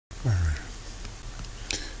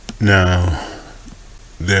Now,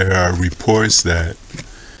 there are reports that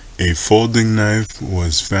a folding knife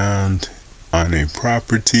was found on a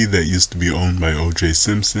property that used to be owned by OJ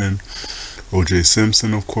Simpson. OJ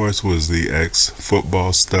Simpson, of course, was the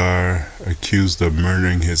ex-football star accused of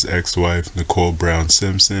murdering his ex-wife Nicole Brown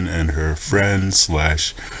Simpson and her friend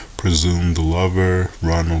slash presumed lover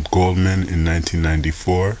Ronald Goldman in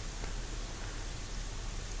 1994.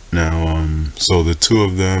 Now, so the two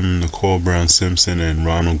of them, Nicole Brown Simpson and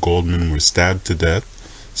Ronald Goldman, were stabbed to death.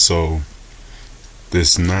 So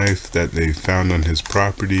this knife that they found on his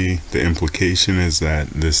property, the implication is that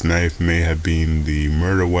this knife may have been the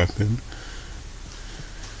murder weapon.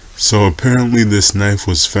 So apparently this knife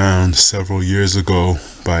was found several years ago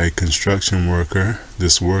by a construction worker.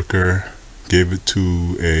 This worker gave it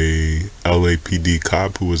to a LAPD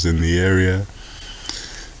cop who was in the area,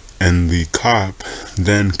 and the cop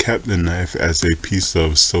then kept the knife as a piece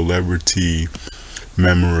of celebrity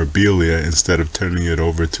memorabilia instead of turning it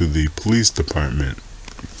over to the police department.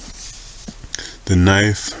 The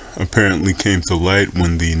knife apparently came to light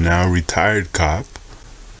when the now retired cop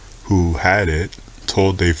who had it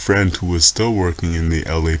told a friend who was still working in the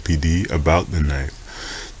LAPD about the knife.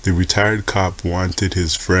 The retired cop wanted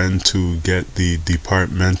his friend to get the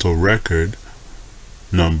departmental record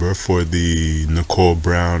number for the Nicole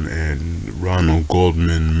Brown and Ronald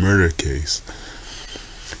Goldman murder case.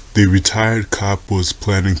 The retired cop was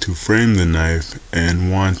planning to frame the knife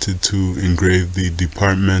and wanted to engrave the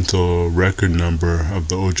departmental record number of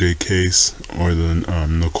the OJ case, or the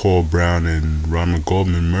Nicole Brown and Ronald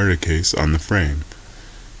Goldman murder case, on the frame.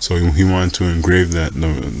 So he wanted to engrave that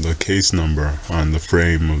the case number on the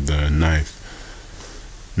frame of the knife.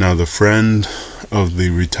 Now the friend of the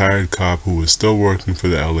retired cop who was still working for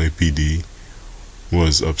the LAPD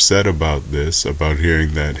was upset about this, about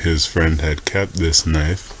hearing that his friend had kept this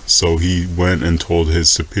knife, so he went and told his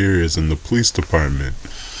superiors in the police department.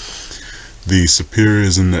 The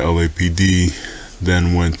superiors in the LAPD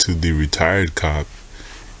then went to the retired cop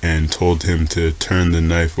and told him to turn the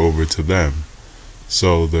knife over to them.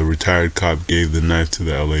 So the retired cop gave the knife to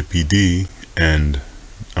the LAPD, and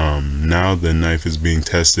now the knife is being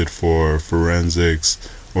tested for forensics,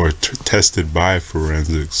 or tested by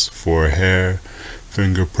forensics for hair,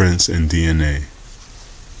 fingerprints, and DNA.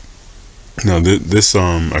 Now this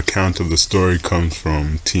account of the story comes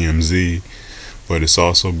from TMZ, but it's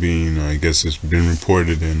also being, I guess it's been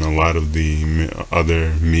reported in a lot of the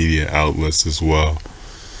other media outlets as well.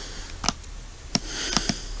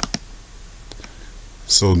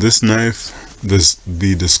 So this knife,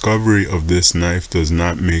 the discovery of this knife does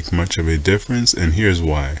not make much of a difference, and here's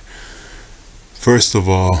why. First of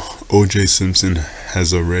all, OJ Simpson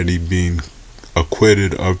has already been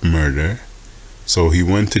acquitted of murder. So he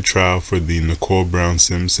went to trial for the Nicole Brown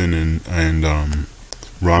Simpson and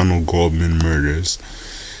Ronald Goldman murders,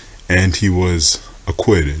 and he was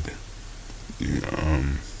acquitted.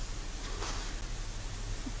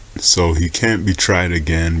 So he can't be tried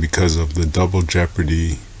again because of the double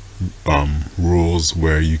jeopardy rules,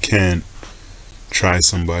 where you can't try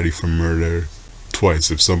somebody for murder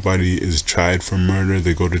twice. If somebody is tried for murder,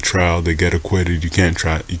 they go to trial, they get acquitted, you can't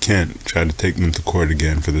try to take them to court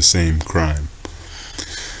again for the same crime.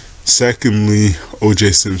 Secondly,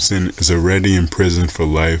 OJ Simpson is already in prison for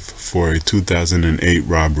life for a 2008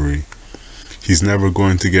 robbery. He's never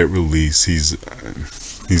going to get released. He's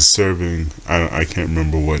serving, I can't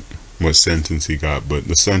remember what sentence he got, but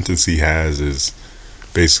the sentence he has is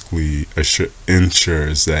basically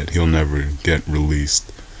ensures that he'll never get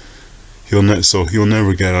released. He'll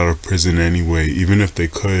never get out of prison anyway. Even if they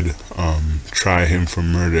could try him for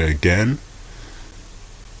murder again,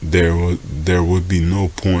 there would be no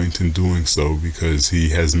point in doing so, because he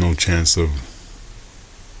has no chance of,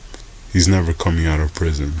 he's never coming out of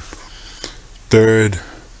prison. Third,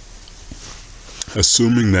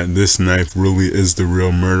 assuming that this knife really is the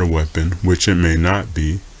real murder weapon, which it may not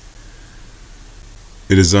be,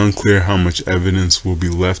 it is unclear how much evidence will be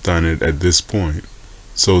left on it at this point.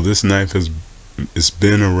 So this knife it's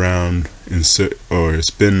been around, it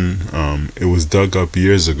was dug up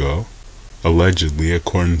years ago, allegedly,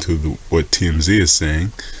 according to what TMZ is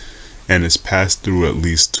saying, and it's passed through at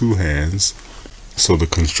least 2 hands. So the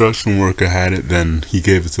construction worker had it, then he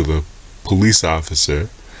gave it to the police officer,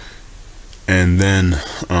 and then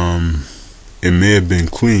it may have been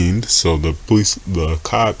cleaned. So the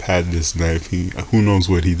cop had this knife. Who knows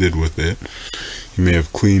what he did with it? He may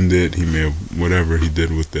have cleaned it, he may have whatever he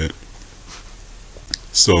did with it.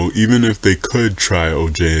 So even if they could try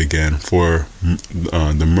OJ again for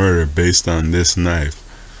the murder based on this knife,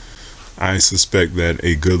 I suspect that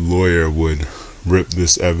a good lawyer would rip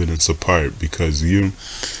this evidence apart, because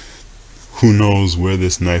who knows where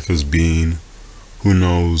this knife has been, who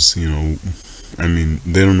knows, I mean,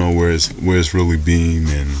 they don't know where it's really been,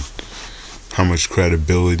 and how much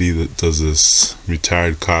credibility that does this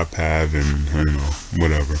retired cop have, and I don't know,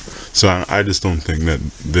 whatever. So I just don't think that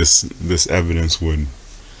this evidence would,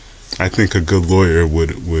 I think a good lawyer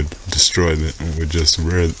would destroy that, and would just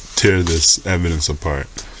tear this evidence apart.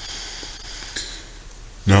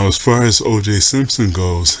 Now, as far as OJ Simpson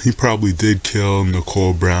goes, he probably did kill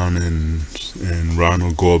Nicole Brown and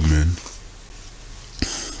Ronald Goldman.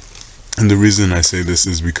 And the reason I say this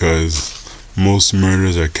is because most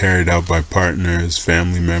murders are carried out by partners,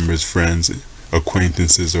 family members, friends,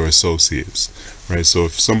 acquaintances, or associates, right? So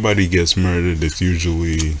if somebody gets murdered, it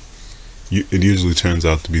usually turns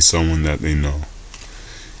out to be someone that they know.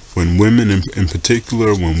 When women, in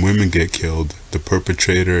particular, when women get killed, the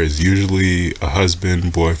perpetrator is usually a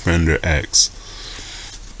husband, boyfriend, or ex.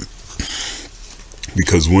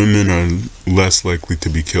 Because women are less likely to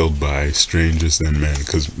be killed by strangers than men.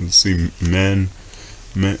 Because, see,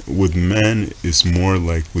 with men, it's more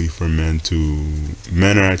likely for men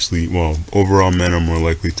are actually, well, overall men are more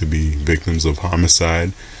likely to be victims of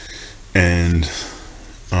homicide. And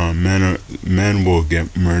men will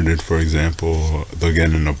get murdered. For example, they'll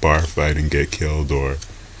get in a bar fight and get killed, or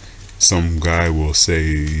some guy will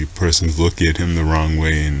say a person's looking at him the wrong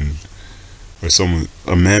way, or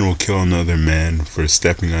a man will kill another man for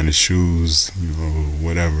stepping on his shoes,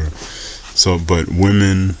 whatever. So, but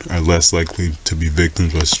women are less likely to be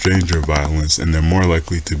victims of stranger violence, and they're more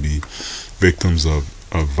likely to be victims of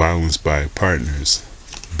violence by partners,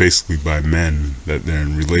 basically by men that they're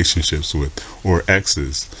in relationships with, or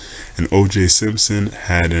exes. And OJ Simpson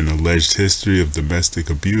had an alleged history of domestic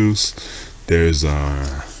abuse. There's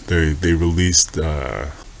they released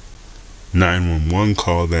a 911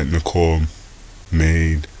 call that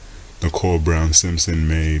Nicole Brown Simpson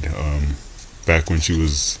made back when she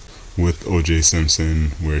was with OJ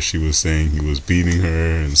Simpson, where she was saying he was beating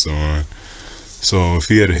her and so on. So if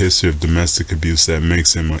he had a history of domestic abuse, that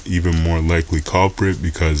makes him an even more likely culprit,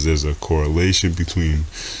 because there's a correlation between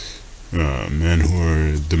men who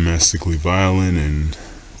are domestically violent and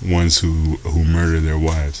ones who murder their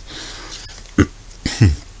wives.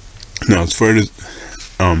 Now, as far as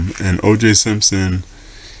and OJ Simpson,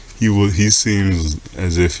 he seems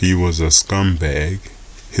as if he was a scumbag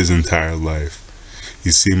his entire life. He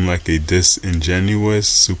seemed like a disingenuous,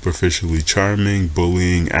 superficially charming,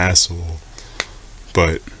 bullying asshole.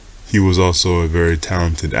 But he was also a very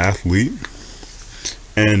talented athlete,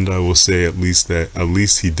 and I will say at least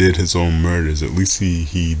he did his own murders. At least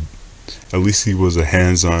he was a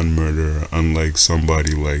hands-on murderer, unlike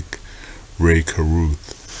somebody like Ray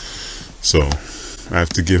Caruth. So I have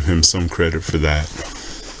to give him some credit for that.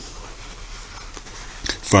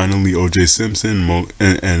 Finally, OJ Simpson,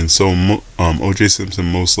 OJ Simpson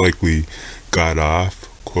most likely got off,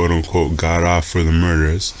 quote unquote, got off for the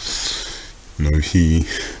murders. He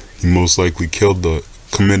most likely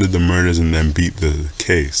committed the murders and then beat the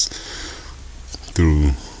case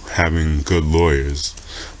through having good lawyers.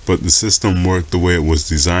 But the system worked the way it was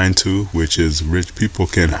designed to, which is rich people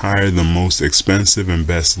can hire the most expensive and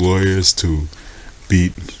best lawyers to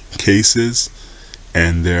beat cases,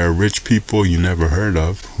 and there are rich people you never heard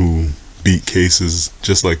of who beat cases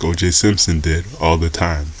just like OJ Simpson did all the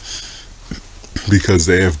time, because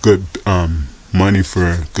they have good money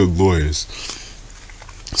for good lawyers.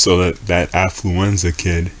 So that affluenza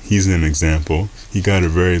kid, he's an example. He got a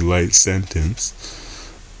very light sentence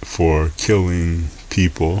for killing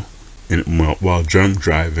people while drunk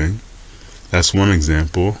driving. That's one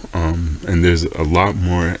example. And there's a lot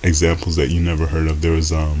more examples that you never heard of. There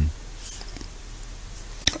was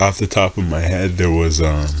off the top of my head, there was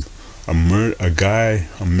a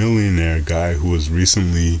millionaire guy who was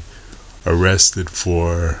recently arrested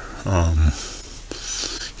for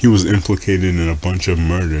he was implicated in a bunch of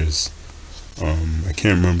murders. I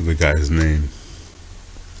can't remember the guy's name,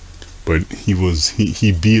 but he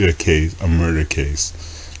beat a murder case,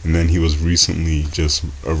 and then he was recently just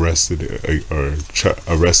arrested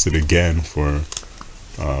again for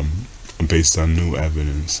based on new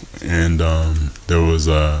evidence. And there was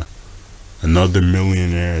another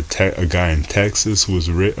millionaire, a guy in Texas who was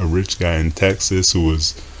a rich guy in Texas who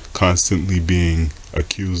was constantly being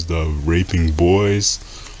accused of raping boys.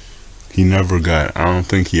 I don't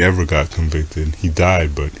think he ever got convicted. He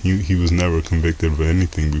died, but he was never convicted of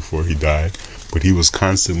anything before he died. But he was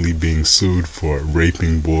constantly being sued for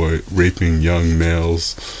raping young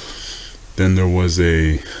males. Then there was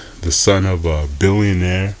the son of a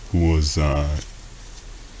billionaire who was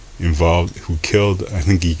involved, who killed, I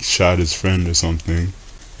think he shot his friend or something,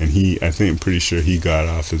 and I'm pretty sure he got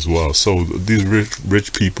off as well. So these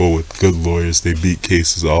rich people with good lawyers, they beat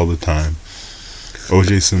cases all the time.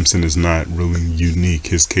 OJ Simpson is not really unique.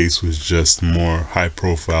 His case was just more high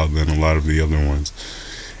profile than a lot of the other ones.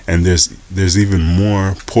 And there's even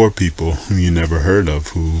more poor people who you never heard of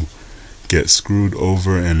who get screwed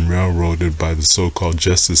over and railroaded by the so-called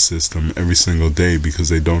justice system every single day because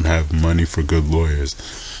they don't have money for good lawyers.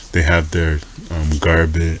 They have their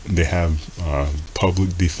garbage, they have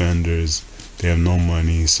public defenders, they have no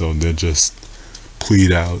money, so they'll just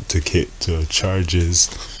plead out to charges,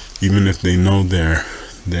 even if they know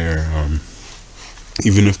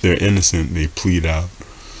even if they're innocent, they plead out,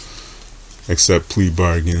 accept plea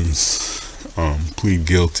bargains, plead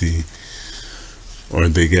guilty, or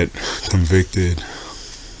they get convicted.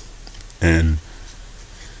 And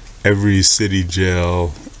every city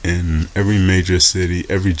jail in every major city,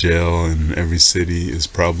 every jail in every city is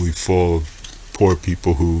probably full of poor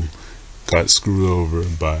people who got screwed over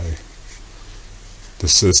by the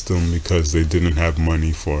system because they didn't have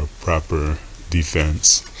money for proper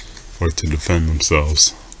defense or to defend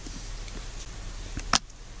themselves.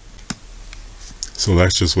 So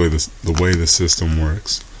that's just the way the system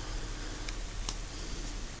works.